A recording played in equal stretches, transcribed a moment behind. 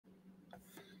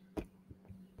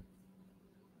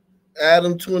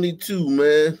Adam22,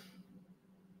 man.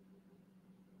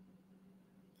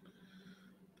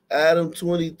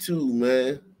 Adam22,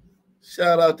 man.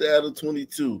 Shout out to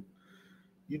Adam22.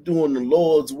 You doing the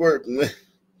Lord's work, man.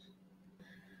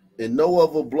 And no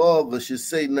other blogger should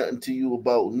say nothing to you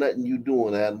about nothing you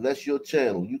doing, Adam. That's your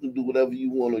channel. You can do whatever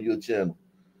you want on your channel.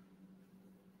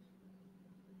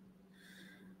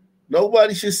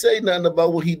 Nobody should say nothing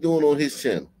about what he doing on his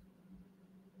channel.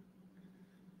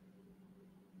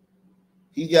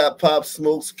 He got Pop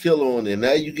Smoke's Killer on there.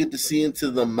 Now you get to see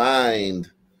into the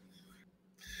mind.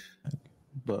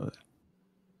 But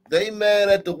they mad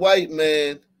at the white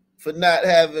man for not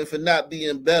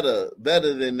being better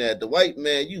than that. The white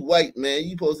man, you white man,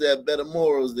 you supposed to have better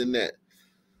morals than that.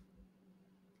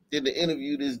 Did to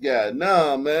interview this guy.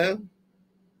 Nah, man.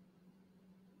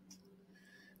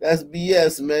 That's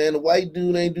BS, man. The white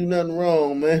dude ain't do nothing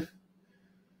wrong, man.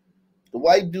 The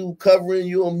white dude covering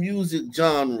your music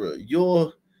genre.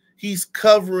 He's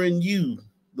covering you.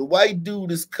 The white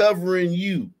dude is covering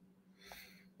you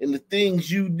and the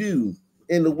things you do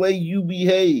and the way you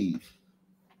behave.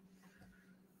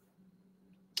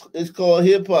 It's called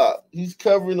hip hop. He's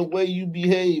covering the way you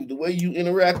behave, the way you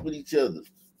interact with each other.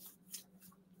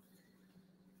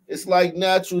 It's like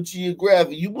Natural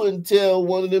Geographic. You wouldn't tell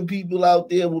one of them people out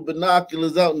there with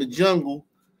binoculars out in the jungle,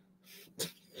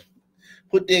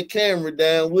 put their camera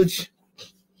down, which,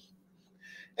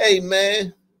 hey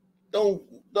man, don't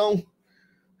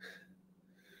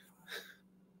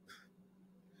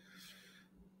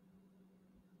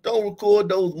record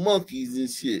those monkeys and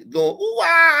shit going, ooh,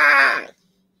 ah!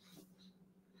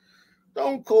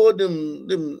 Don't record them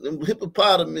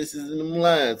hippopotamuses and them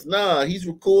lions. Nah, he's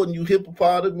recording you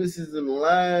hippopotamuses and the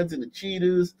lions and the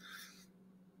cheetahs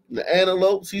and the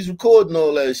antelopes. He's recording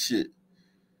all that shit.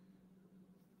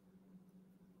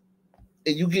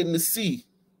 And you getting to see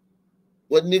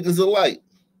what niggas are like.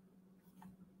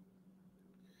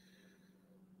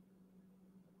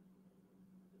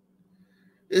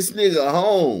 This nigga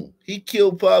home. He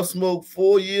killed Pop Smoke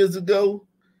 4 years ago.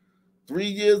 3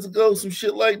 years ago, some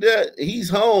shit like that. He's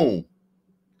home.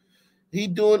 He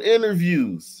doing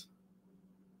interviews.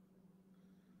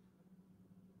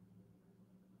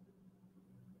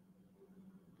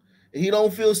 He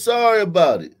don't feel sorry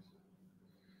about it.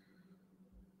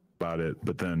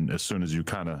 But then as soon as you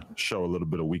kind of show a little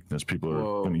bit of weakness, people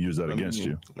are going to use that against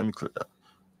you. Let me clear that.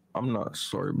 I'm not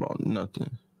sorry about nothing.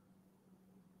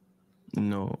 You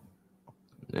know,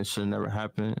 it should never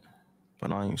happen,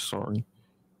 but I ain't sorry.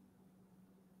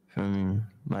 I mean,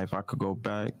 like, if I could go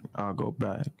back, I'll go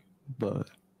back, but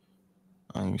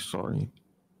I ain't sorry.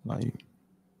 Like,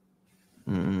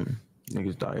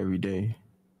 niggas die every day.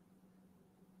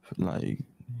 Like,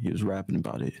 he was rapping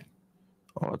about it,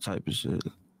 all type of shit.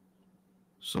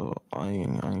 So I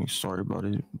ain't sorry about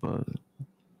it, but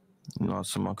you know, I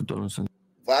send my condolences.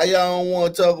 Why y'all don't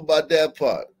want to talk about that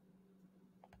part?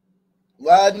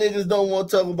 Why niggas don't want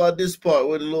to talk about this part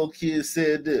where the little kid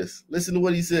said this? Listen to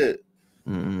what he said.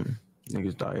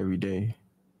 Niggas die every day.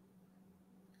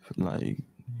 Like,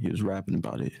 he was rapping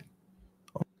about it.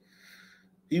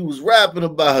 He was rapping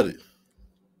about it.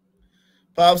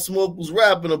 Pop Smoke was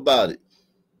rapping about it.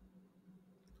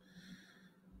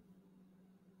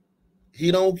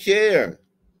 He don't care.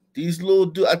 These little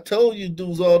dudes, I tell you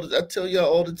dudes I tell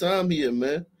y'all all the time here,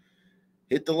 man.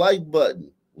 Hit the like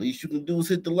button. Least you can do is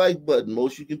hit the like button.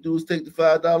 Most you can do is take the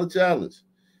 $5 challenge.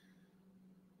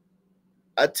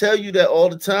 I tell you that all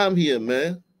the time here,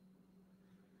 man.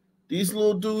 These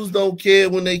little dudes don't care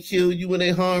when they kill you, when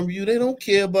they harm you. They don't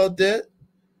care about that.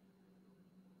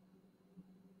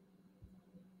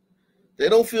 They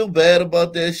don't feel bad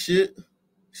about that shit.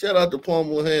 Shout out to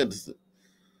Pamela Henderson.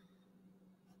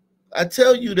 I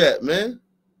tell you that, man.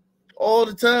 All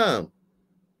the time.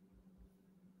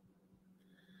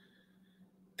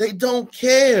 They don't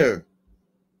care.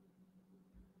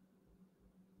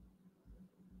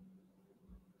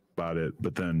 About it,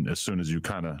 but then as soon as you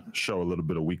kind of show a little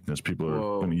bit of weakness, people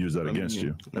are going to use that against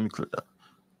you. Let me clear that.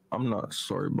 I'm not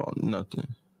sorry about nothing.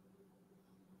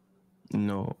 You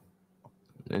know,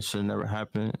 it should never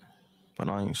happen, but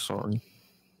I ain't sorry.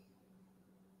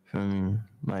 I mean,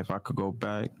 like, if I could go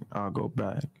back, I'll go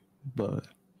back, but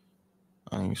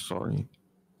I ain't sorry.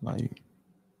 Like,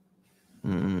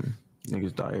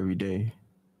 niggas die every day.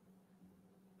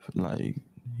 Like,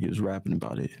 he was rapping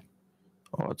about it,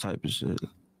 all type of shit.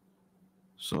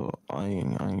 So I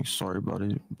ain't sorry about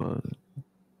it, but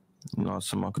you know, I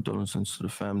send my condolences to the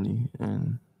family,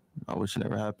 and I wish it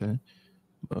never happened.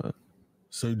 But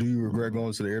so, do you regret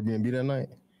going to the Airbnb that night?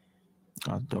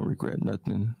 I don't regret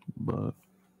nothing, but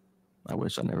I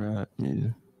wish I never had. Yeah.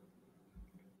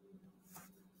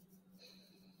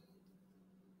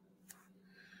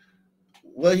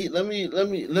 Well, he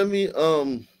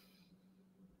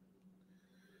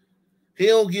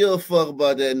don't give a fuck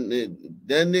about that nigga.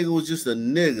 That nigga was just a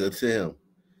nigga to him.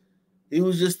 He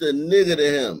was just a nigga to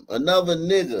him. Another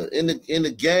nigga in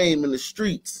the game, in the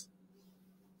streets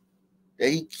that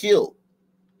he killed.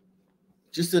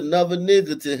 Just another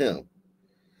nigga to him.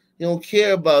 He don't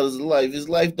care about his life. His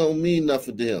life don't mean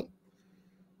nothing to him.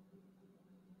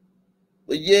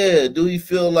 But yeah, do he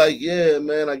feel like, yeah,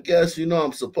 man, I guess,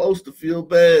 I'm supposed to feel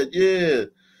bad. Yeah.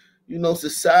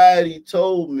 Society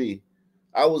told me.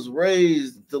 I was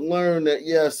raised to learn that,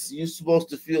 yes, you're supposed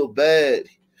to feel bad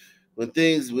when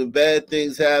bad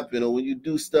things happen, or when you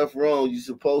do stuff wrong, you're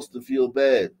supposed to feel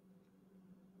bad.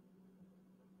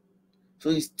 So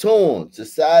he's torn.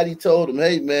 Society told him,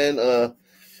 hey, man,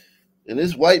 in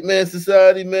this white man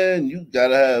society, man, you're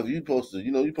supposed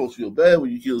to feel bad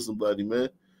when you kill somebody, man.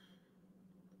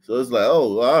 So it's like,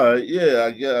 oh, all right, yeah,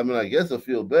 I guess I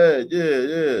feel bad,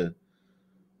 yeah.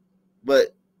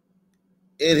 But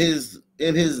in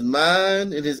his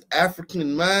mind, in his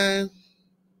African mind,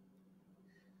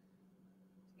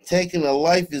 taking a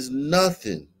life is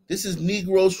nothing. This is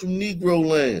Negroes from Negro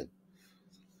land.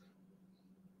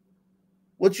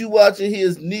 What you watching here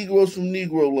is Negroes from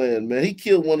Negro land, man. He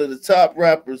killed one of the top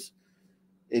rappers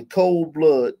in cold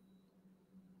blood.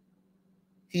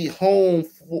 He home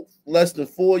less than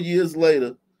 4 years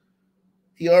later.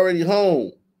 He already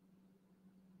home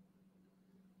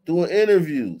doing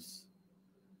interviews.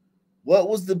 What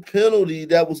was the penalty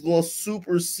that was going to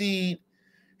supersede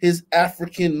his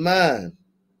African mind?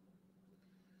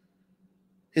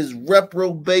 His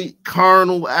reprobate,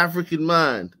 carnal African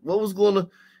mind.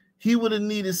 He would have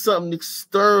needed something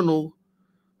external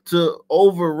to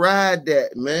override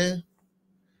that, man.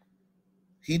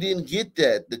 He didn't get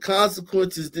that. The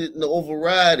consequences didn't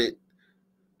override it.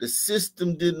 The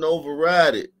system didn't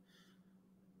override it.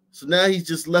 So now he's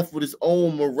just left with his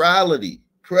own morality.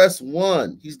 Press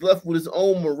 1. He's left with his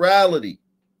own morality.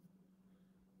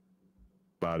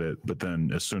 About it, but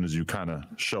then as soon as you kind of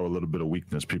show a little bit of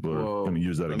weakness, people are going to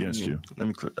use that against you. Let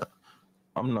me clear that.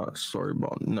 I'm not sorry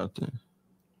about nothing.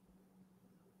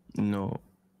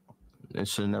 It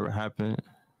should never happen,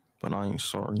 but I ain't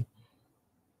sorry.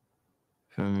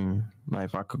 Feel me? Like,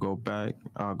 if I could go back,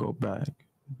 I'll go back,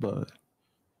 but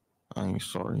I ain't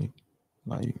sorry.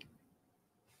 Like,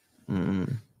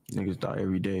 niggas die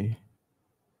every day.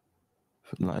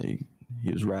 Like,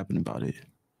 he was rapping about it,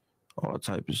 all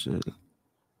type of shit.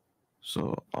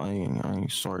 So I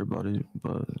ain't sorry about it,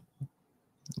 but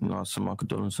I send my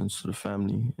condolences to the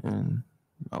family, and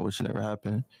I wish it never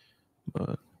happened.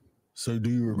 But so, do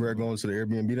you regret going to the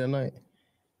Airbnb that night?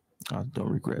 I don't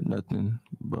regret nothing,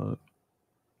 but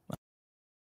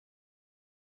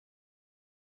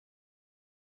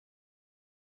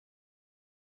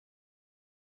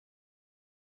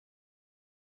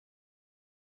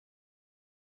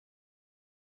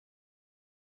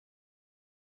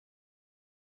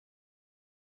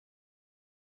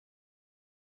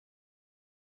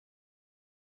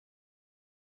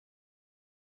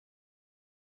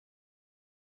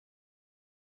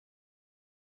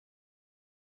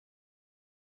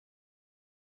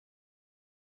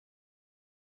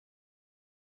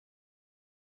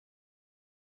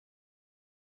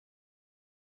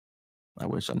I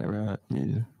wish I never had.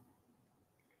 Yeah.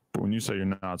 But when you say you're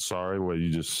not sorry, you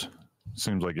just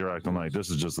seems like you're acting like this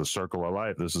is just the circle of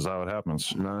life. This is how it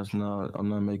happens. No, it's not. I'm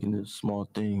not making it a small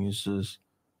thing. It's just,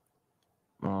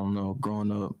 I don't know,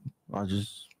 growing up, my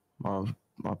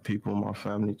people, my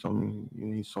family told me,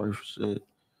 you ain't sorry for shit.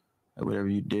 Like, whatever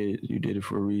you did it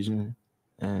for a reason,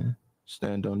 and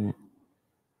stand on it.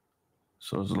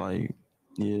 So it's like,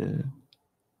 yeah,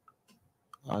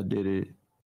 I did it.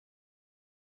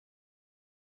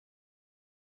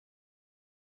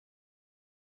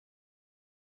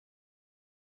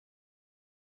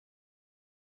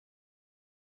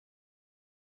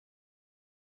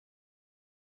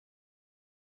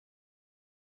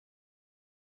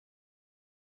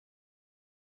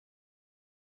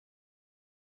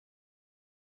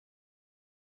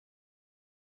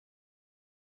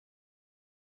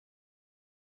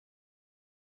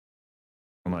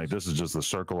 I'm like, this is just the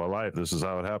circle of life. This is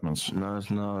how it happens. No,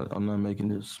 it's not. I'm not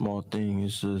making it a small thing.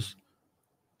 It's just,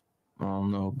 I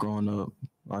don't know, growing up,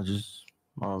 my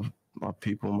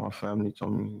people, my family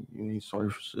told me, you ain't sorry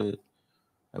for shit.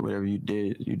 Like, whatever you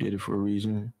did it for a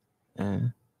reason,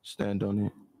 and stand on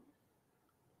it.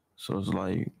 So it's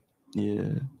like,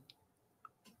 yeah,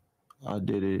 I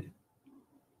did it,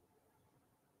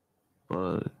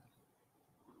 but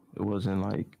it wasn't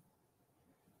like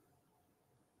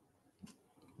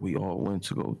we all went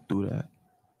to go do that.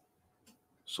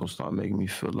 So start making me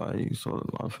feel like, so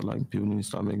I feel like people need to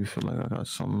start making me feel like I got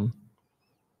something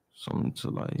to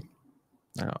like,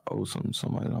 I owe something to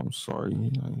somebody. I'm sorry.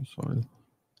 I'm sorry.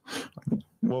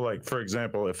 Well, like, for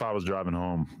example, if I was driving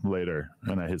home later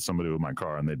and I hit somebody with my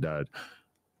car and they died,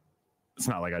 it's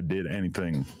not like I did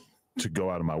anything to go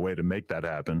out of my way to make that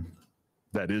happen.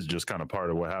 That is just kind of part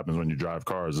of what happens when you drive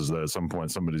cars, is that at some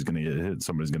point somebody's going to get hit,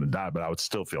 somebody's going to die, but I would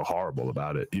still feel horrible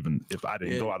about it, even if I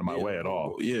didn't go out of my way at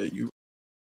all. Yeah, you.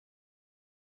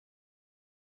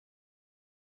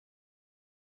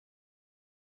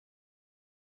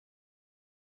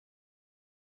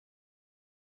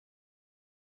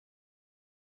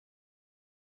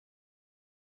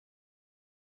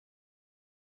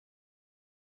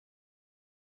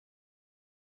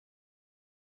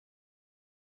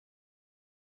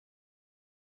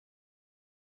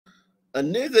 A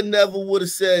nigga never would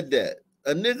have said that.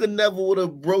 A nigga never would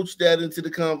have broached that into the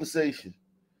conversation.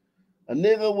 A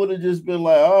nigga would have just been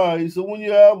like, all right, so when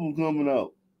your album coming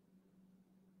out?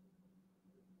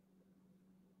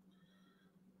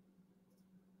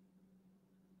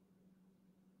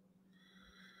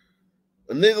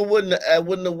 A nigga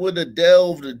wouldn't have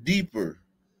delved deeper.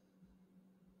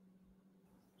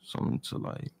 Something to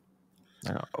like,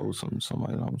 I owe something to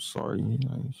somebody. I'm sorry.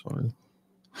 I'm sorry.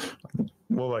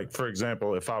 Well, like, for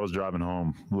example, if I was driving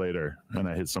home later and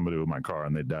I hit somebody with my car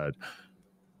and they died,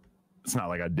 it's not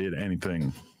like I did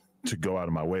anything to go out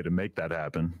of my way to make that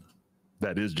happen.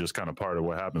 That is just kind of part of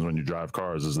what happens when you drive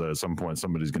cars, is that at some point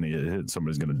somebody's going to get hit,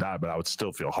 somebody's going to die, but I would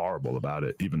still feel horrible about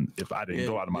it, even if I didn't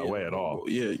go out of my way at all.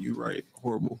 Yeah, you're right.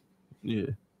 Horrible. Yeah.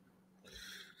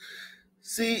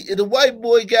 See, the white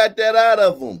boy got that out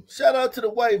of him. Shout out to the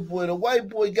white boy. The white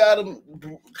boy got him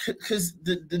because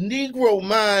the Negro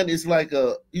mind is like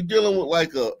you're dealing with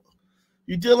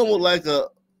like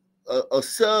a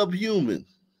subhuman.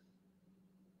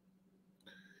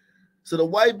 So the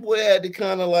white boy had to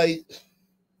kind of like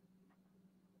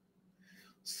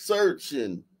search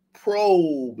and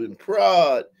probe and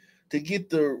prod to get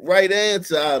the right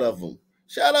answer out of him.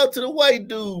 Shout out to the white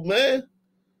dude, man.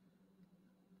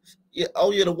 Yeah,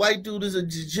 oh yeah, the white dude is a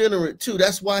degenerate too.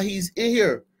 That's why he's in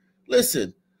here.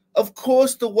 Listen, of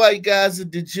course the white guy's a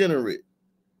degenerate.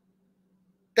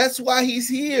 That's why he's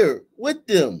here with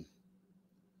them.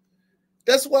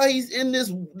 That's why he's in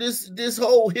this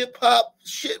whole hip hop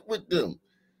shit with them.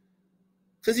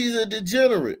 Because he's a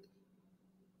degenerate.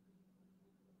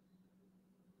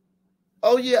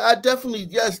 Oh yeah,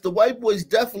 yes, the white boy's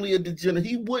definitely a degenerate.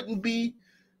 He wouldn't be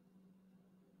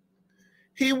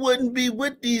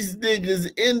with these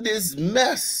niggas in this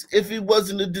mess if he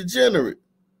wasn't a degenerate.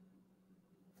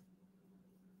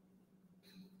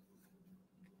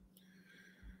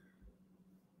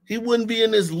 He wouldn't be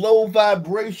in this low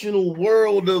vibrational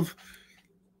world of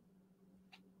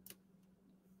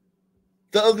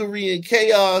thuggery and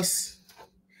chaos,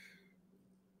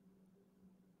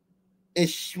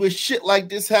 and with shit like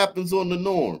this happens on the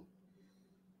norm.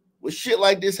 With shit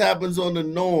like this happens on the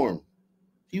norm,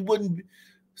 he wouldn't be.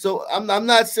 So I'm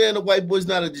not saying the white boy's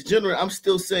not a degenerate. I'm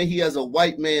still saying he has a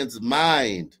white man's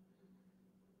mind.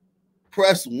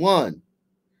 Press 1.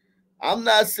 I'm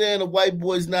not saying the white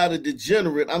boy's not a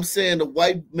degenerate. I'm saying the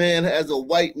white man has a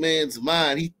white man's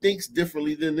mind. He thinks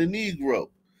differently than the Negro.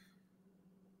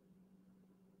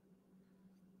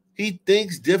 He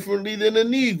thinks differently than a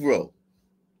Negro.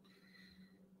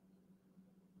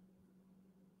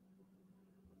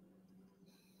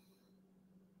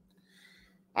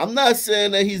 I'm not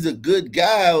saying that he's a good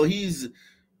guy or he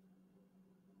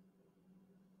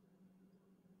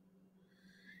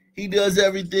does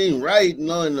everything right.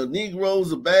 No, and the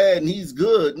Negroes are bad and he's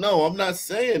good. No, I'm not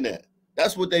saying that.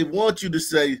 That's what they want you to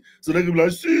say. So they can be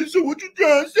like, see, so what you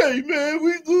trying to say, man?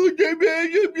 We good, they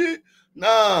bad.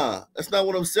 Nah, that's not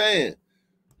what I'm saying.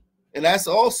 And that's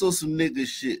also some nigga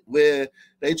shit where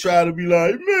they try to be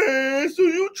like, man, so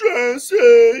you trying to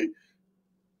say.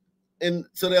 And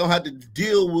so they don't have to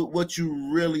deal with what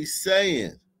you really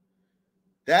saying.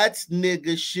 That's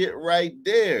nigga shit right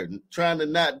there, trying to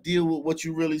not deal with what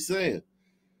you really saying.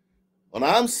 What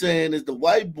I'm saying is the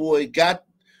white boy kept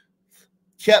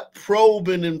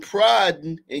probing and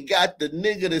prodding and got the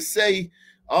nigga to say,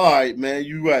 all right, man,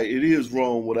 you right. It is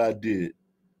wrong what I did.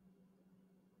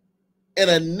 And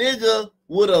a nigga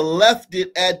would have left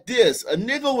it at this. A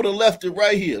nigga would have left it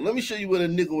right here. Let me show you where a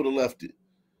nigga would have left it.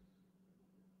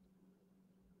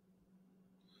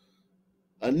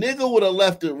 A nigga would have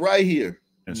left it right here.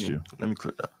 Against you. Let me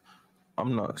clear that.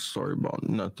 I'm not sorry about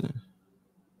nothing.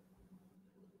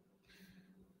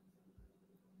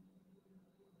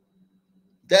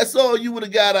 That's all you would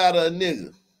have got out of a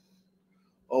nigga.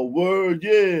 Oh, word,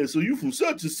 yeah. So you from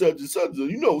such and such and such,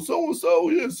 you know, so and so,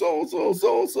 yeah, so and so,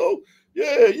 so and so.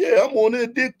 Yeah, yeah, I'm on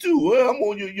that dick too. I'm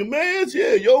on your man's,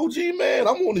 yeah, your OG man.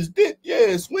 I'm on his dick,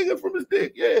 yeah, swinging from his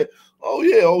dick, yeah. Oh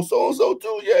yeah, oh so and so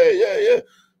too, yeah, yeah, yeah.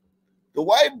 The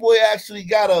white boy actually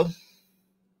got a.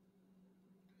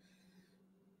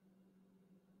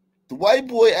 The white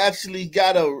boy actually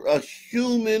got a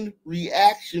human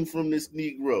reaction from this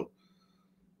Negro.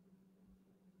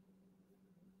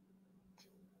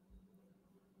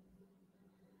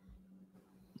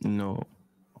 No,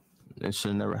 it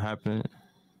should never happen,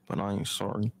 but I ain't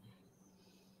sorry.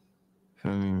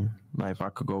 Feel me? Like, if I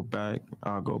could go back,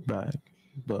 I'll go back,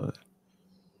 but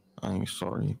I ain't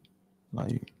sorry.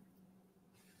 Like,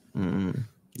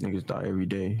 niggas die every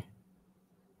day.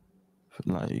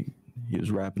 Like, he was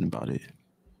rapping about it,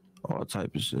 all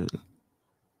type of shit.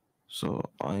 So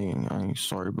I ain't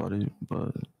sorry about it,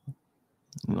 but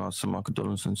you know, I send my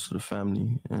condolences to the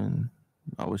family, and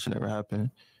I wish it never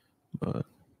happened. But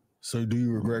So do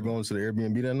you regret going to the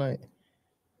Airbnb that night?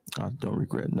 I don't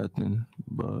regret nothing,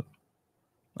 but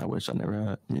I wish I never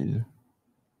had. Yeah.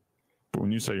 But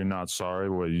when you say you're not sorry,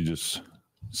 well, you just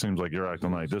seems like you're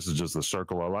acting like this is just the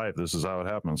circle of life. This is how it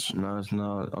happens. No, it's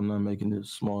not. I'm not making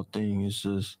this small thing. It's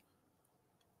just,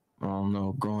 I don't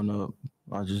know. Growing up,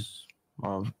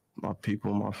 my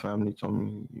people, my family told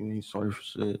me you ain't sorry for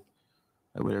shit.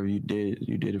 Like, whatever you did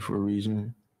it for a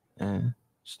reason, and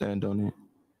stand on it.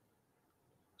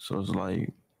 So it's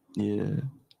like, yeah,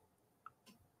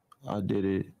 I did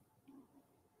it,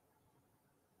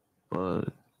 but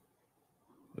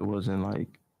it wasn't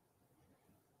like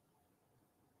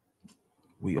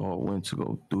we all went to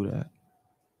go do that.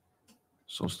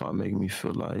 So start making me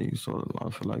feel like, so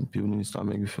I feel like people need to start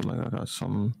making me feel like I got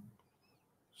something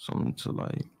to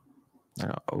like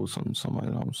I owe something to somebody.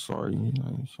 I'm sorry.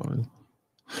 I'm sorry.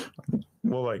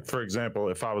 Well, like, for example,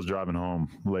 if I was driving home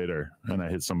later and I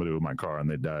hit somebody with my car and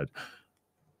they died,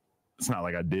 it's not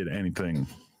like I did anything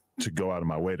to go out of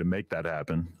my way to make that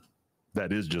happen.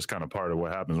 That is just kind of part of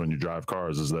what happens when you drive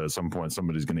cars, is that at some point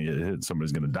somebody's going to get hit,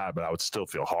 somebody's going to die, but I would still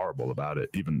feel horrible about it,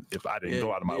 even if I didn't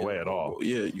go out of my way at all.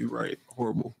 Yeah, you're right.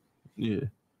 Horrible. Yeah.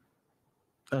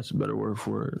 That's a better word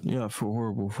for it. Yeah, I feel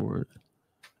horrible for it.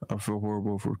 I feel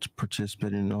horrible for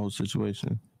participating in the whole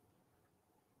situation.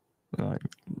 Like,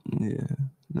 yeah,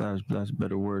 that's a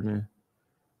better word, man.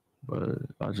 But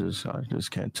I just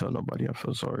can't tell nobody I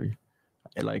feel sorry.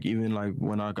 And like, even like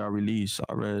when I got released,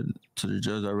 I read to the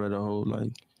judge. I read a whole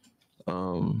like,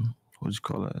 what you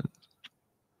call that?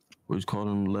 What you call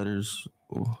them letters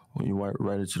when you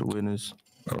write it to the witness?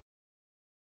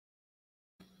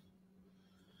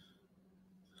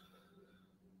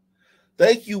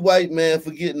 Thank you, white man,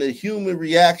 for getting a human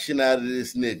reaction out of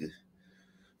this nigga.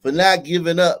 For not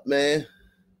giving up, man.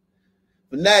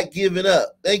 For not giving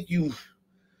up. Thank you,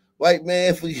 white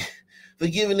man, for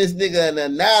giving this nigga an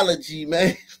analogy,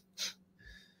 man.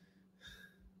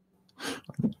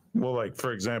 Well, like,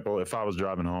 for example, if I was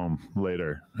driving home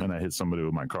later and I hit somebody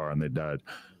with my car and they died,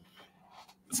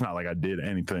 it's not like I did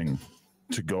anything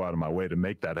to go out of my way to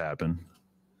make that happen.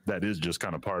 That is just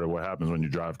kind of part of what happens when you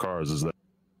drive cars, is that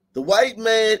the white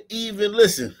man even,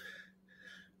 listen,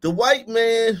 the white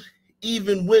man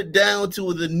even went down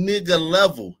to the nigga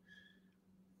level.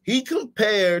 He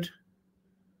compared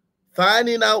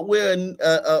finding out where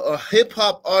a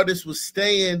hip-hop artist was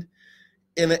staying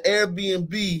in an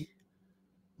Airbnb,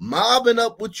 mobbing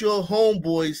up with your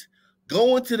homeboys,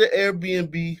 going to the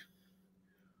Airbnb,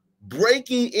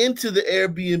 breaking into the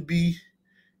Airbnb,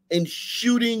 and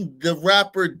shooting the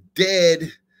rapper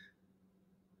dead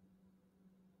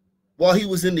while he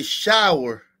was in the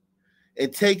shower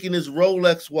and taking his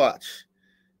Rolex watch.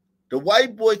 The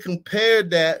white boy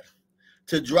compared that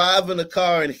to driving a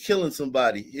car and killing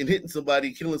somebody and hitting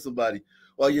somebody, killing somebody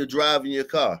while you're driving your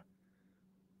car.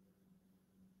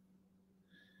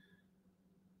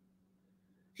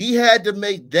 He had to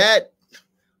make that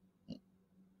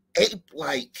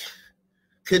ape-like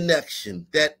connection,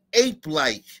 that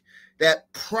ape-like,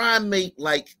 that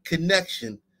primate-like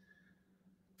connection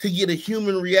to get a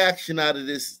human reaction out of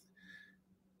this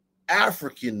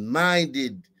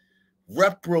African-minded,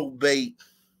 reprobate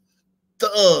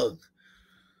thug.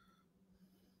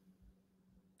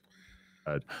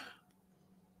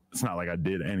 It's not like I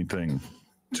did anything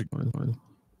to.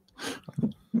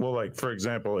 Well, like, for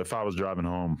example, if I was driving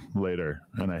home later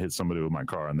and I hit somebody with my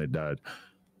car and they died,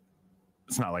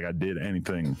 it's not like I did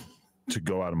anything to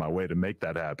go out of my way to make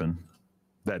that happen.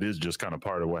 That is just kind of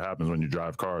part of what happens when you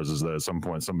drive cars, is that at some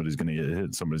point somebody's going to get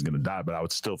hit, somebody's going to die, but I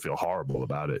would still feel horrible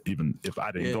about it, even if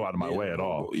I didn't go out of my way at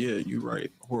all. Yeah, you're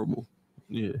right. Horrible.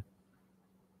 Yeah.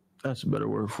 That's a better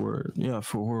word for it. Yeah, I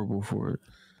feel horrible for it.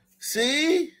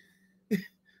 See?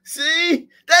 See?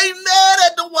 They mad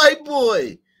at the white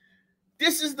boy.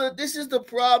 This is the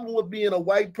problem with being a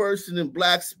white person in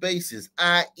black spaces,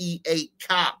 i.e. a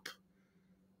cop,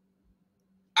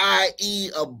 i.e.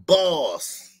 a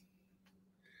boss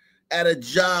at a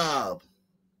job,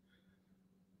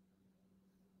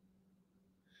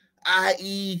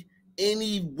 i.e.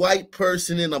 any white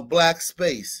person in a black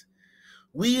space.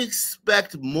 We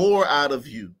expect more out of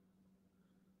you.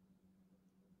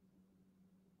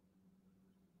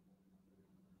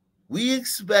 We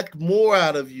expect more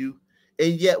out of you,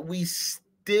 and yet we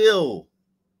still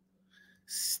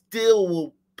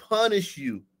will punish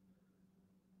you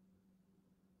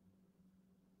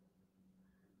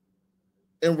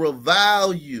and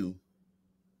revile you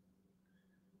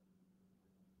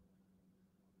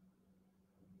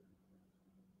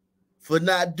for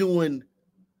not doing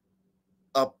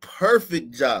a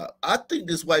perfect job. I think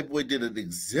this white boy did an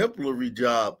exemplary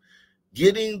job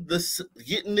getting this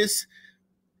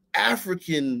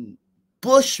African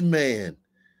bushman.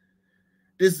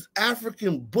 This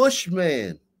African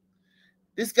bushman.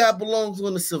 This guy belongs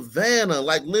on the savannah,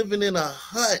 like living in a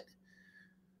hut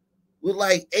with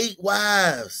like 8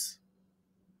 wives.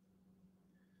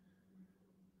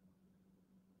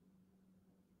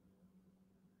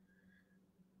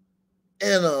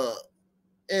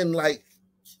 And like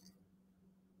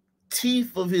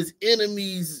teeth of his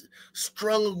enemies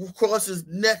strung across his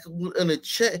neck in a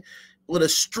chain with a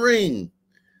string.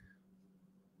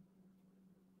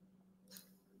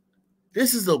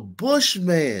 This is a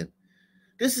bushman.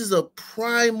 This is a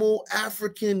primal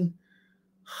African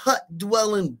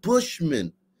hut-dwelling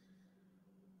bushman.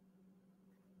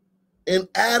 And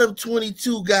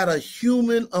Adam22 got a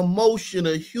human emotion,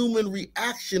 a human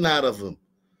reaction out of him.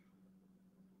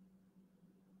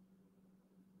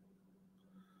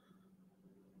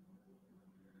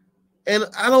 And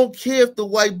I don't care if the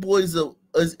white boys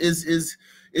is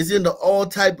into all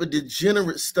type of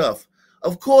degenerate stuff.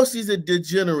 Of course he's a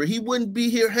degenerate. He wouldn't be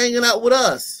here hanging out with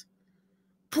us.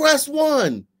 Press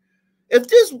 1. If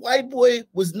this white boy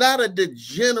was not a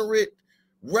degenerate,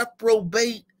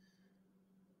 reprobate,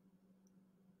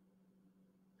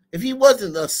 if he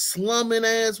wasn't a slumming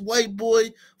ass white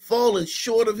boy falling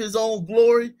short of his own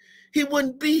glory, he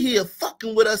wouldn't be here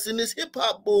fucking with us in this hip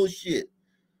hop bullshit.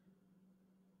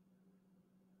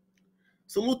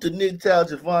 Salute to Nick Tal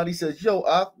Javon. He says, yo,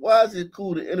 why is it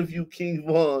cool to interview King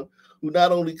Von, who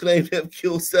not only claimed to have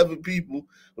killed 7 people,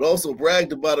 but also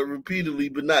bragged about it repeatedly,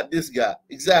 but not this guy?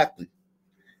 Exactly.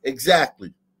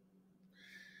 Exactly.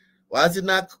 Why is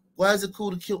it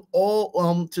cool to kill all,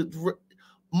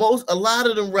 a lot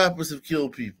of them rappers have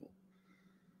killed people.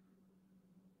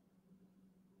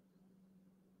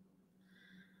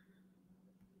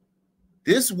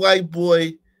 This white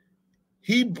boy,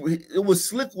 it was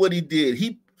slick what he did.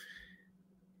 He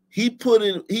took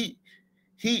it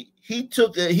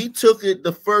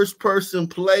the first person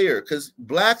player, because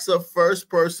blacks are first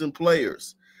person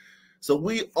players. So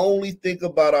we only think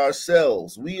about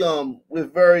ourselves. We're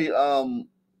very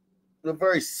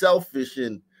selfish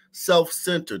and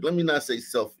self-centered. Let me not say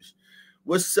selfish.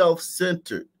 We're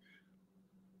self-centered.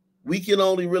 We can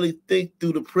only really think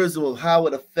through the prism of how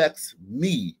it affects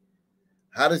me.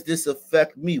 How does this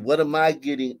affect me? What am I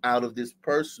getting out of this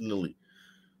personally?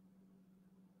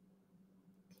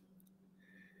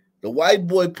 The white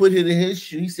boy put it in his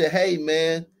shoe. He said, hey,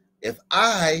 man, if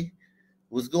I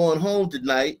was going home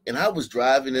tonight and I was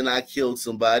driving and I killed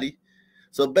somebody.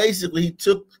 So basically he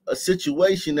took a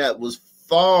situation that was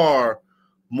far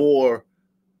more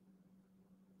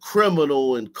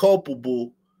criminal and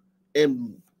culpable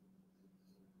and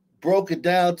broke it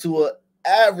down to an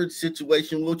average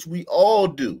situation, which we all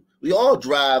do. We all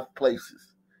drive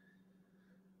places.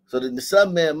 So then the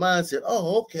some man mind said,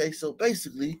 oh, okay. So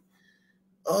basically,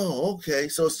 oh, okay.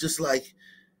 So it's just like,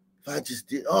 if I just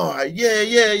did, all right,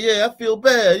 yeah, I feel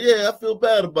bad. Yeah, I feel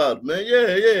bad about it, man.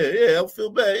 Yeah, I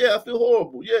feel bad. Yeah, I feel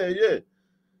horrible. Yeah.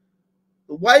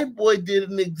 The white boy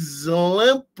did an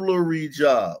exemplary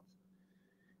job.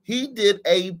 He did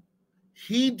a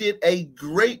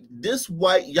great,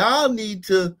 y'all need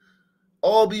to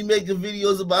all be making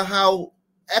videos about how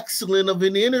excellent of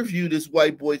an interview this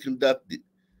white boy conducted.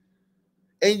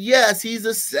 And yes, he's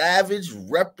a savage,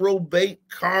 reprobate,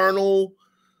 carnal,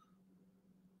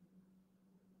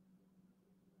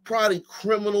 probably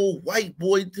criminal white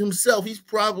boy himself. He's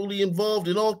probably involved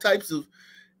in all types of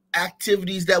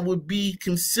activities that would be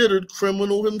considered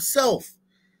criminal himself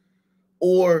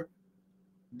or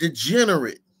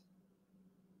degenerate.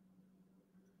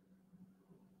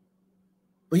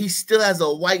 But he still has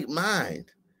a white mind.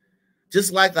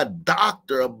 Just like a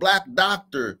doctor, a black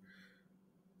doctor,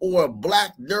 or a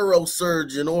black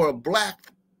neurosurgeon, or a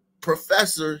black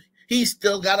professor, he's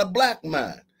still got a black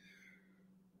mind.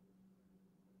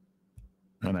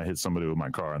 And I hit somebody with my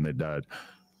car and they died.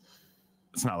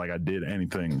 It's not like I did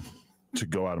anything to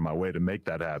go out of my way to make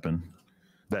that happen.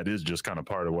 That is just kind of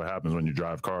part of what happens when you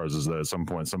drive cars, is that at some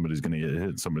point somebody's going to get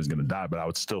hit, somebody's going to die, but I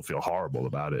would still feel horrible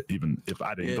about it, even if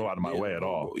I didn't go out of my way at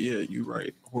all. Yeah, you're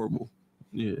right. Horrible.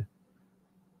 Yeah.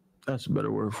 That's a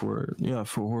better word for it. Yeah, I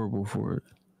feel horrible for it.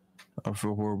 I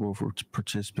feel horrible for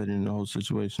participating in the whole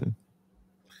situation.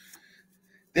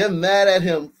 They're mad at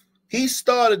him. He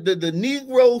started, the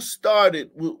Negro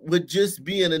started with just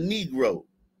being a Negro.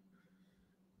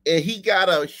 And he got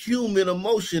a human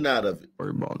emotion out of it.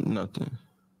 Worry about nothing.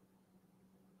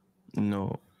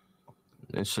 No,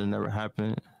 it should never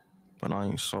happen, but I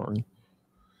ain't sorry.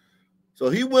 So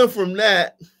he went from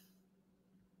that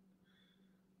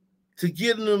to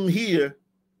getting them here,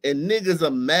 and niggas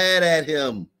are mad at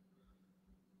him.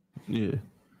 Yeah.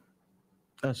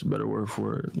 That's a better word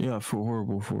for it. Yeah, I feel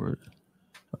horrible for it.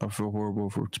 I feel horrible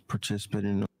for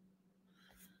participating.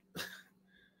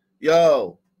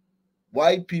 Yo,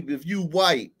 white people, if you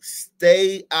white,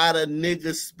 stay out of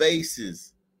nigga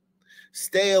spaces.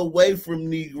 Stay away from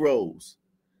Negroes.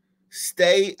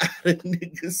 Stay out of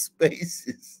nigga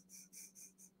spaces.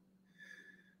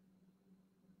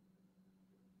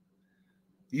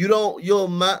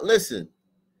 Listen.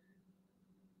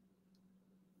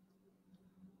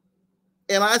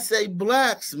 And I say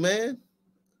blacks, man.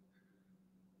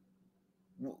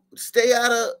 Stay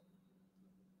out of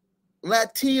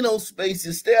Latino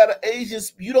spaces. Stay out of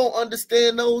Asians. You don't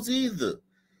understand those either.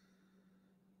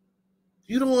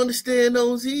 You don't understand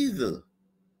those either.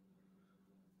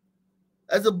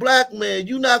 As a black man,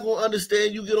 you're not going to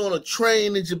understand. You get on a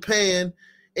train in Japan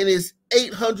and it's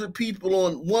 800 people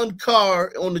on one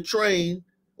car on the train,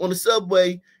 on the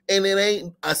subway, and it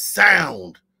ain't a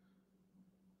sound.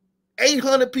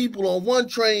 800 people on one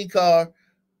train car,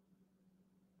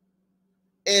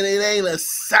 and it ain't a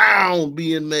sound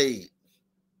being made.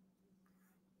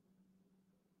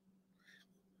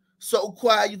 So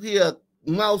quiet you hear a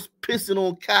mouse pissing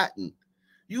on cotton.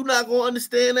 You're not going to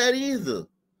understand that either.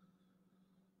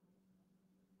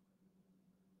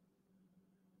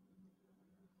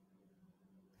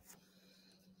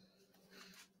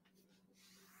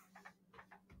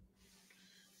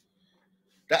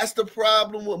 That's the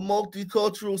problem with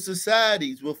multicultural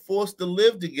societies. We're forced to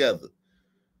live together.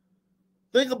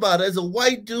 Think about it. As a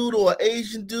white dude or an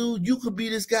Asian dude, you could be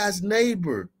this guy's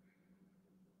neighbor.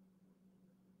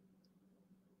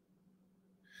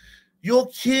 Your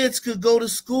kids could go to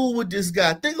school with this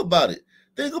guy. Think about it.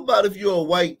 Think about if you're a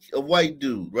white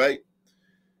dude, right?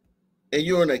 And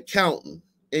you're an accountant,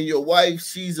 and your wife,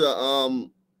 she's let's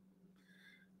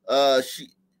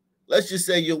just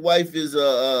say your wife is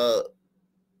a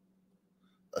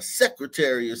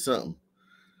secretary or something.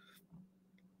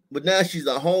 But now she's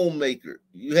a homemaker.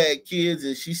 You had kids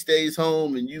and she stays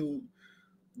home, and you're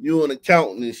an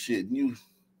accountant and shit.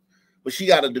 But she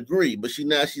got a degree, but she's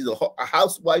a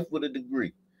housewife with a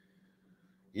degree.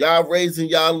 Y'all raising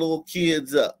y'all little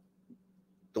kids up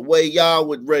the way y'all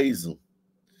would raise them.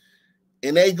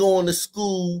 And they going to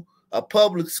school, a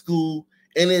public school,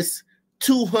 and it's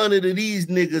 200 of these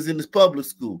niggas in this public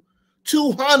school.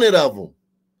 200 of them.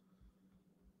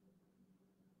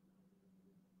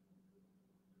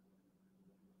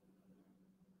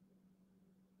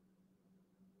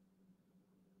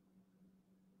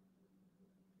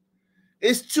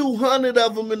 It's 200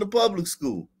 of them in the public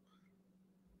school.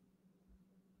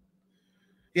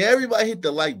 Yeah, everybody hit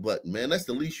the like button, man. That's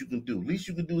the least you can do. Least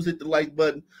you can do is hit the like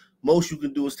button. Most you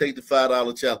can do is take the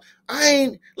 $5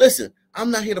 challenge. Listen,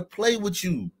 I'm not here to play with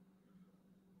you.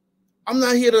 I'm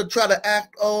not here to try to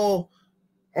act, oh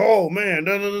man,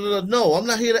 no, I'm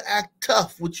not here to act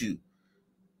tough with you.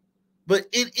 But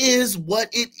it is what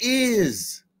it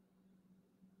is.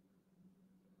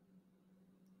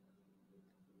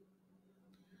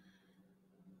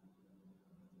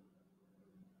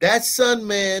 That son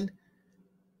man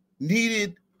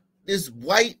needed this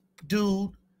white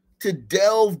dude to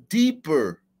delve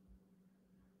deeper.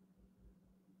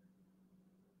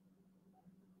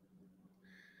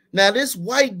 Now this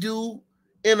white dude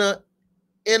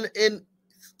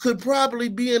could probably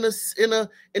be in the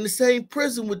same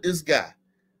prison with this guy.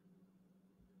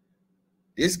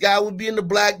 This guy would be in the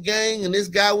black gang, and this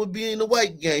guy would be in the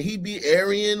white gang. He'd be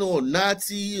Aryan or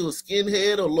Nazi or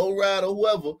skinhead or lowrider or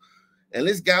whoever. And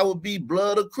this guy would be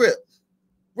blood or Crip.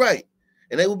 Right.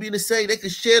 And they would be they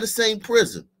could share the same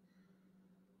prison.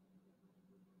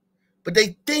 But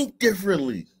they think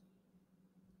differently.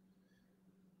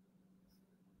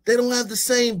 They don't have the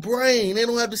same brain. They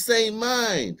don't have the same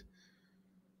mind.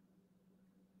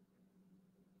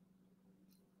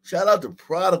 Shout out to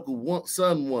Prodigal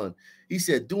Son One. He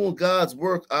said, doing God's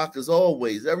work, Ak, as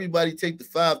always. Everybody take the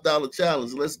 $5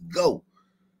 challenge. Let's go.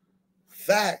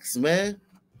 Facts, man.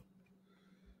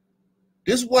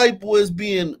 This white boy is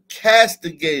being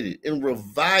castigated and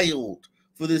reviled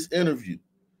for this interview,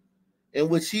 in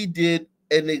which he did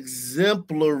an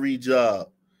exemplary job.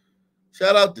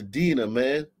 Shout out to Dina,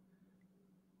 man.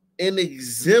 An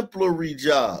exemplary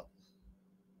job.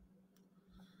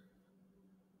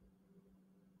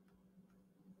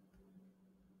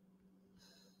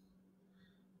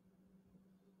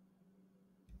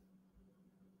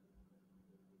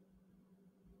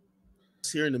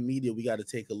 Here in the media, we got to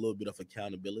take a little bit of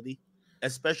accountability.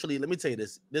 Especially, let me tell you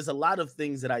this, there's a lot of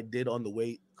things that I did on the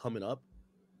way coming up.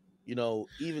 You know,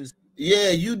 even... Yeah,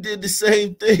 you did the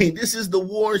same thing. This is the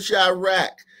War in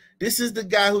Chirac. This is the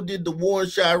guy who did the War in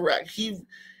Chirac.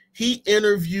 He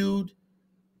interviewed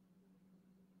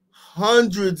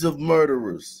hundreds of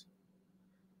murderers.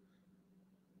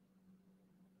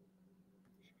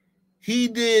 He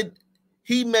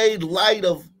made light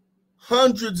of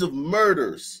hundreds of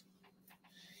murders.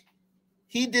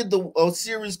 He did a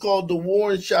series called The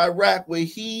War in Chirac, where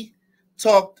he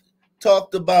talked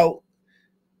about,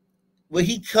 where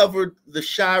he covered the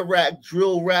Chirac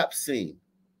drill rap scene.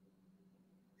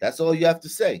 That's all you have to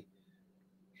say.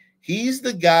 He's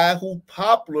the guy who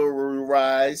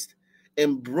popularized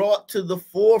and brought to the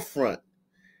forefront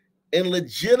and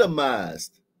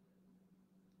legitimized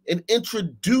and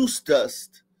introduced us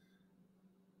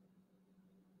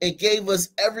and gave us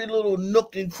every little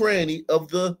nook and cranny of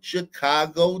the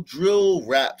Chicago drill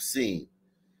rap scene.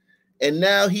 And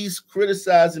now he's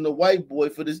criticizing the white boy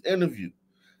for this interview.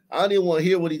 I don't even want to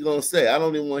hear what he's going to say. I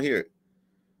don't even want to hear it.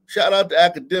 Shout out to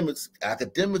Academics.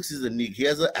 Academics is a nigga. He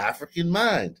has an African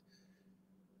mind.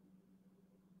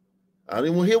 I don't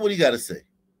even want to hear what he got to say.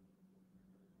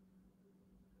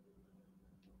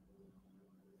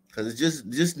 Because it's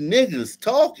just niggas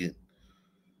talking.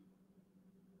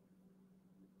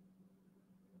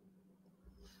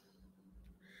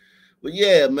 But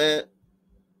yeah, man.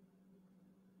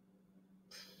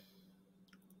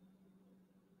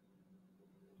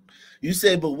 You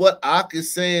say, but what Ak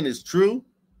is saying is true?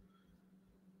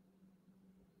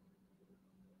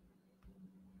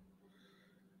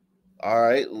 All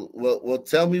right. Well,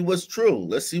 tell me what's true.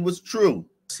 Let's see what's true.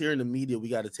 Here in the media, we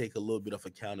got to take a little bit of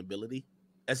accountability.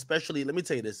 Especially, let me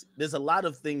tell you this, there's a lot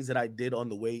of things that I did on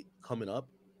the way coming up.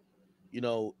 You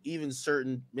know, even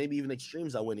certain, maybe even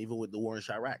extremes I went, even with the War in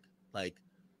Chirac. Like,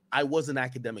 I wasn't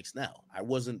Academics now. I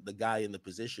wasn't the guy in the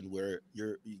position where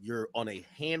you're on a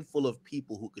handful of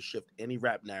people who could shift any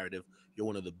rap narrative. You're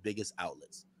one of the biggest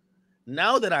outlets.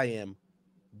 Now that I am,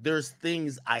 there's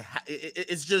things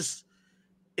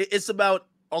it's about,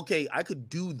 okay, I could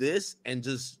do this and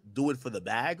just do it for the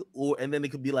bag, and then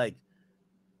it could be like,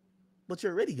 but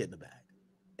you're already getting the bag,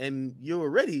 and you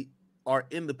already are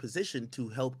in the position to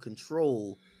help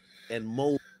control and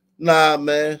mold. Nah,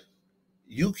 man.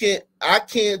 I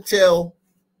can't tell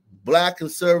Black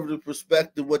conservative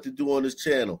perspective what to do on this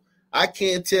channel. I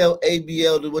can't tell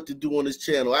ABL what to do on this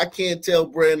channel. I can't tell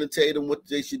Brandon Tatum what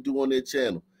they should do on their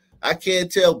channel. I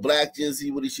can't tell Black Gen Z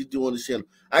what he should do on this channel.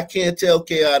 I can't tell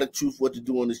Chaotic Truth what to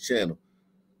do on this channel.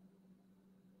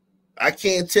 I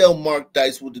can't tell Mark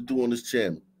Dice what to do on this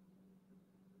channel.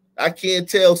 I can't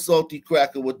tell Salty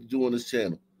Cracker what to do on this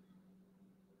channel.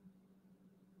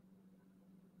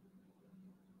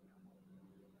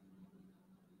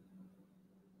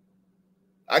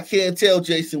 I can't tell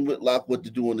Jason Whitlock what to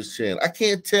do on this channel. I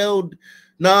can't tell.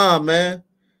 Nah, man.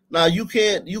 Nah, you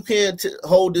can't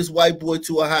hold this white boy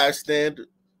to a higher standard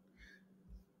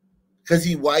because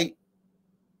he white.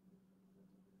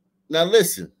 Now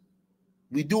listen,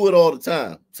 we do it all the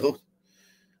time. So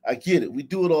I get it. We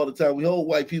do it all the time. We hold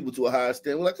white people to a higher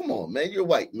standard. We're like, come on, man. You're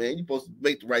white, man. You're supposed to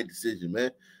make the right decision,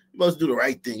 man. You must do the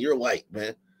right thing. You're white,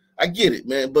 man. I get it,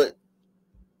 man. But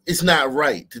it's not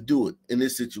right to do it in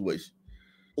this situation.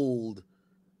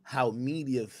 How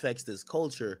media affects this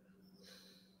culture.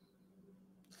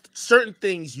 Certain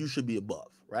things you should be above,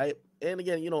 right? And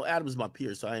again, you know, Adam's my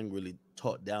peer, so I ain't really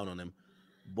taught down on him.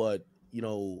 But, you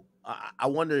know, I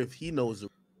wonder if he knows.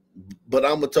 But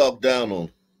I'm going to talk down on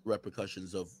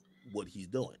repercussions of what he's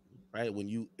doing, right? When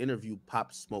you interview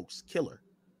Pop Smoke's killer,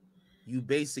 you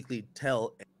basically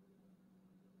tell.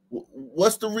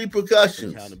 What's the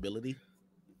repercussions? Accountability.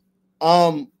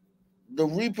 The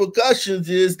repercussions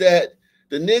is that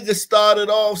the nigga started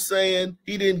off saying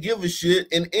he didn't give a shit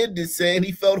and ended saying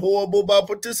he felt horrible about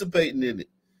participating in it.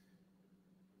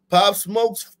 Pop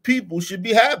Smoke's people should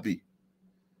be happy.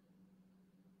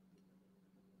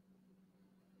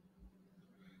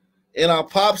 And are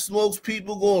Pop Smoke's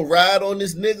people going to ride on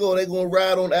this nigga, or they going to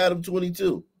ride on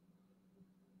Adam22?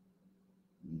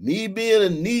 Me being a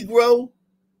Negro,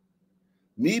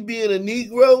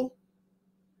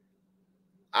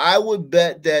 I would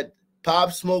bet that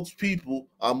Pop Smoke's people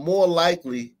are more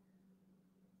likely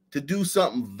to do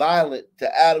something violent to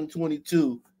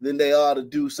Adam22 than they are to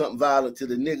do something violent to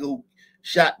the nigga who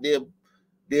shot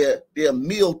their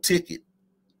meal ticket,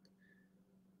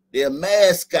 their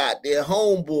mascot, their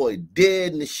homeboy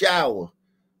dead in the shower,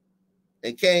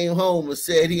 and came home and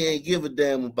said he ain't give a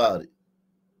damn about it.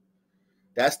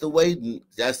 That's the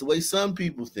way some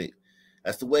people think.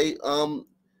 That's the way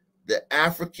the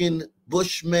African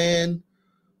bushman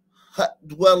hut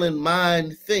dwelling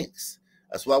mind thinks.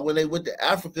 That's why when they went to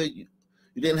Africa, you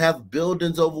didn't have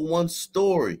buildings over one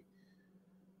story.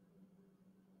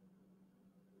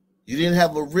 You didn't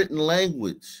have a written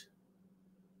language.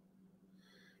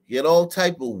 You had all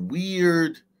type of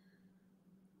weird,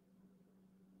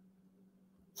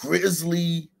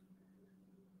 grisly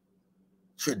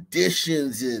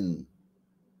traditions and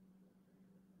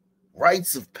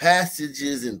rites of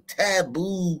passages and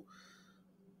taboo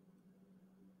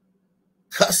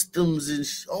customs and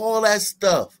all that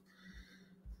stuff.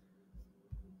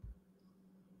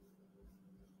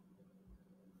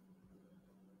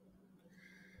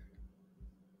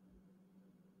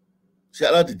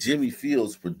 Shout out to Jimmy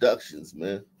Fields Productions,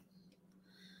 man.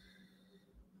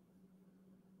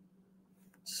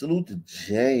 Salute to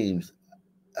James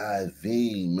IV,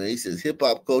 man. He says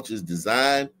hip-hop culture is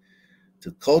designed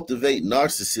to cultivate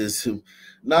narcissism.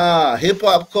 Nah,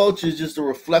 hip-hop culture is just a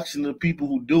reflection of the people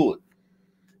who do it.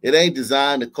 It ain't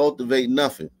designed to cultivate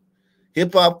nothing.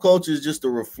 Hip-hop culture is just a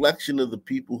reflection of the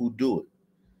people who do it.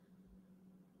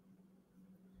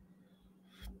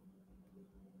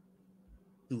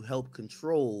 To help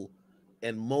control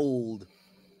and mold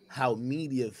how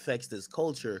media affects this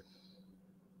culture,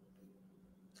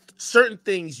 certain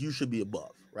things you should be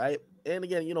above, right? And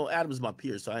again, you know, Adam's my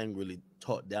peer, so I ain't really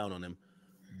taught down on him.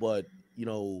 But, you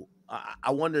know,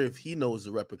 I wonder if he knows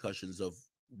the repercussions of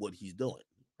what he's doing,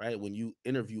 right? When you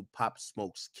interview Pop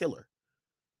Smoke's killer,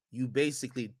 you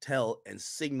basically tell and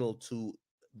signal to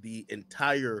the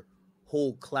entire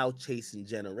whole clout chasing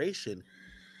generation.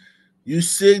 You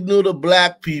signal to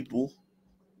black people.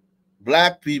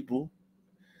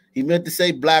 He meant to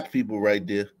say black people right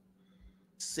there.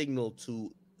 Signal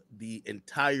to the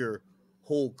entire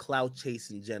whole clout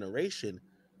chasing generation.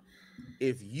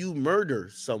 If you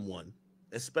murder someone,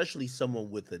 especially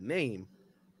someone with a name,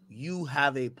 you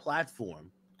have a platform.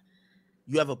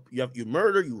 You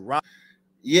murder, you rob.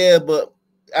 Yeah, but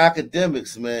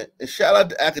academics, man. And shout out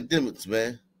to academics,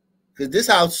 man. Because this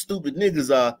how stupid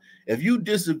niggas are. If you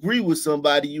disagree with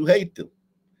somebody, you hate them.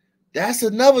 That's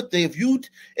another thing.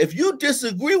 If you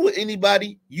disagree with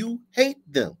anybody, you hate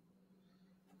them.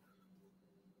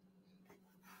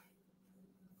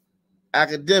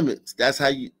 Academics, that's how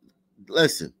you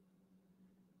listen.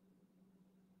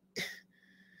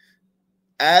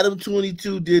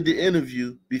 Adam22 did the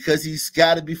interview because he's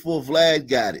got it before Vlad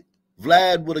got it.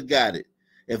 Vlad would have got it.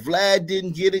 If Vlad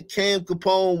didn't get it, Cam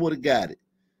Capone would have got it.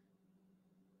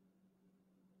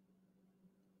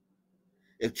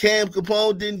 If Cam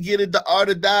Capone didn't get it, the Art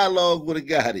of Dialogue would have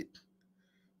got it.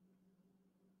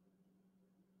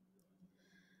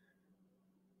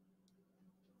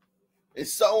 And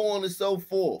so on and so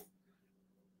forth.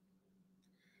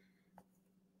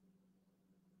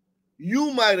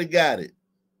 You might have got it.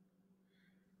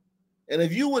 And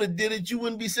if you would have did it, you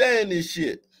wouldn't be saying this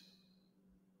shit.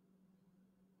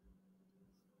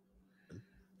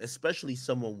 Especially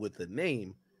someone with a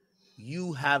name,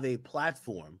 you have a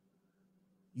platform.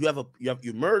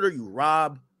 You murder, you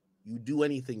rob, you do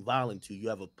anything violent to, you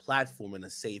have a platform and a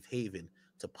safe haven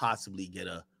to possibly get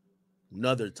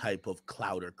another type of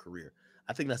clout or career.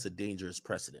 I think that's a dangerous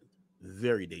precedent.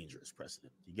 Very dangerous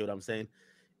precedent. You get what I'm saying?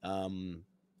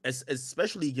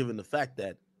 Especially given the fact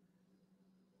that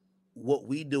what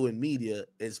we do in media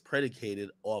is predicated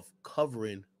off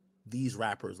covering these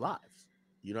rappers' lives.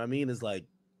 You know what I mean? It's like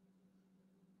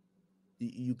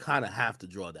you kind of have to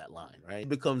draw that line, right? It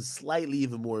becomes slightly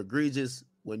even more egregious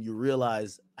when you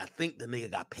realize, I think the nigga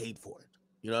got paid for it.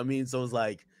 You know what I mean? So it's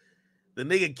like the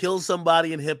nigga kills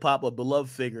somebody in hip hop, a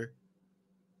beloved figure,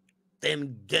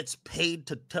 then gets paid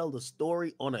to tell the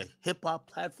story on a hip hop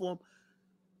platform.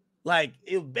 Like,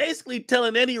 it basically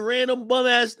telling any random bum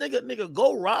ass nigga,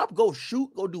 go rob, go shoot,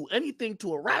 go do anything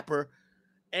to a rapper,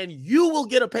 and you will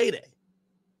get a payday.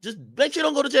 Just bet you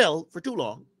don't go to jail for too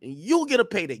long, and you'll get a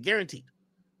payday, guaranteed.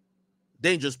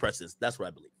 dangerous precedents. That's what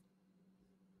I believe.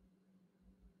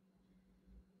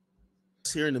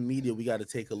 Here in the media, we got to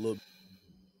take a look.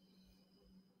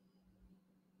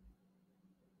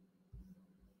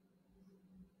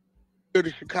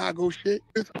 The Chicago shit.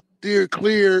 Steer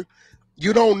clear.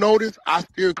 You don't notice I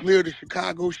steer clear the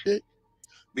Chicago shit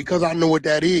because I know what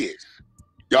that is.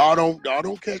 Y'all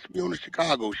don't catch me on the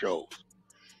Chicago shows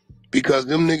because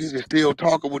them niggas is still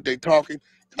talking what they talking.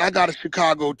 I got a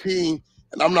Chicago team,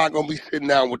 and I'm not gonna be sitting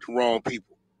down with the wrong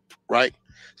people, right?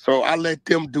 So I let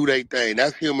them do their thing.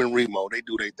 That's him and Remo. They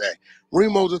do their thing.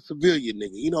 Remo's a civilian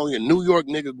nigga. You know, he a New York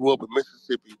nigga, grew up in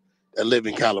Mississippi, that live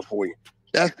in California.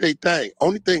 That's their thing.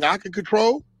 Only thing I can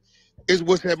control is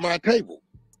what's at my table.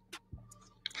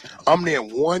 I'm there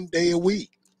 1 day a week.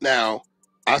 Now,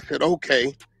 I said,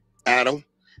 okay, Adam,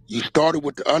 you started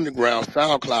with the underground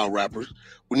SoundCloud rappers.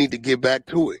 We need to get back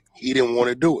to it. He didn't want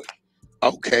to do it.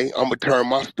 Okay, I'm going to turn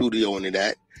my studio into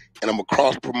that, and I'm going to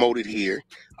cross-promote it here.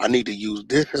 I need to use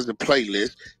this as a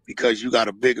playlist because you got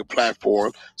a bigger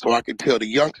platform, so I can tell the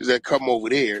youngsters that come over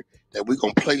there that we're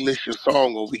going to playlist your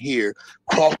song over here,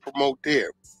 cross-promote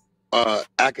there.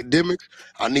 Academics,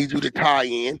 I need you to tie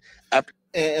in.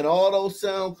 And all those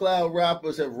SoundCloud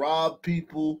rappers have robbed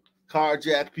people,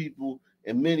 carjacked people,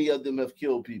 and many of them have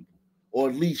killed people, or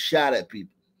at least shot at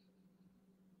people.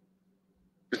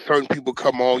 Certain people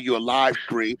come on your live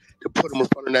stream to put them in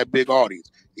front of that big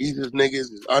audience. These is niggas,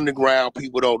 is underground,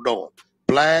 people don't know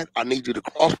them. Vlad, I need you to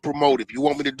cross-promote. If you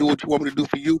want me to do what you want me to do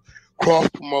for you,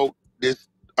 cross-promote this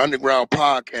underground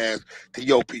podcast to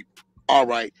your people. All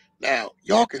right, now,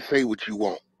 y'all can say what you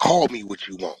want. Call me what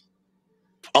you want.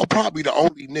 I'm probably the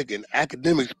only nigga, and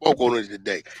Academic spoke on it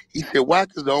today. He said, Wack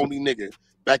is the only nigga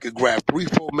that could grab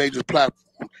 3-4 major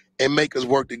platforms and make us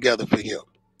work together for him.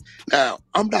 Now,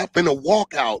 I'm not finna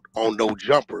walk out on no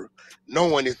jumper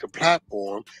knowing it's a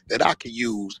platform that I can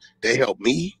use to help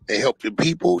me, to help the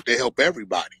people, to help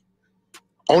everybody.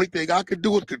 Only thing I can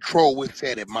do is control what's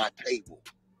said at my table.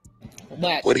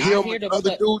 But what him and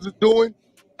other dudes are doing,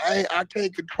 I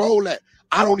can't control that.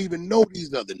 I don't even know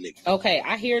these other niggas. Okay,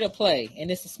 I hear the play, and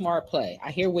it's a smart play.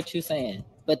 I hear what you're saying.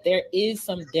 But there is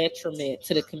some detriment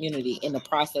to the community in the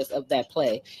process of that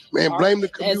play. Man, blame the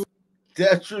community.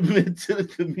 Detriment to the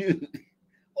community.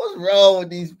 What's wrong with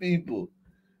these people?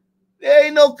 There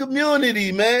ain't no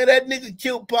community, man. That nigga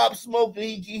killed Pop Smoke and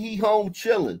he home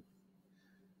chilling.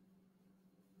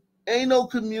 Ain't no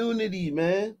community,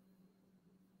 man.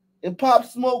 And Pop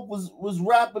Smoke was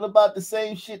rapping about the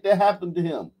same shit that happened to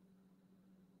him.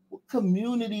 What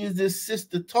community is this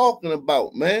sister talking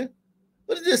about, man?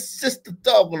 What is this sister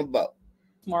talking about?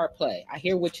 Smart play. I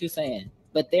hear what you're saying.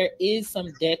 But there is some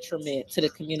detriment to the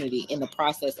community in the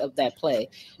process of that play.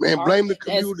 Man, blame the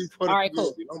community for the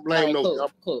community. Don't blame no.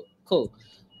 Cool.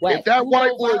 If that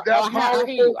white boy is that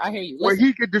powerful, I hear you. Where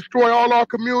he could destroy all our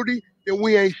community, then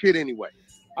we ain't shit anyway.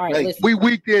 All right, we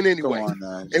weak in anyway.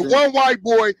 And one white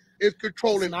boy is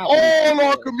controlling all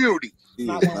our community.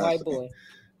 Not one white boy.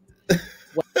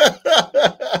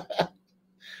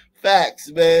 Facts,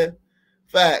 man.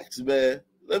 Facts, man.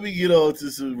 Let me get on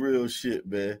to some real shit,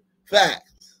 man.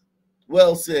 Facts.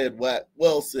 Well said, Wack.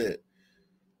 Well said.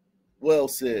 Well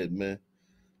said, man.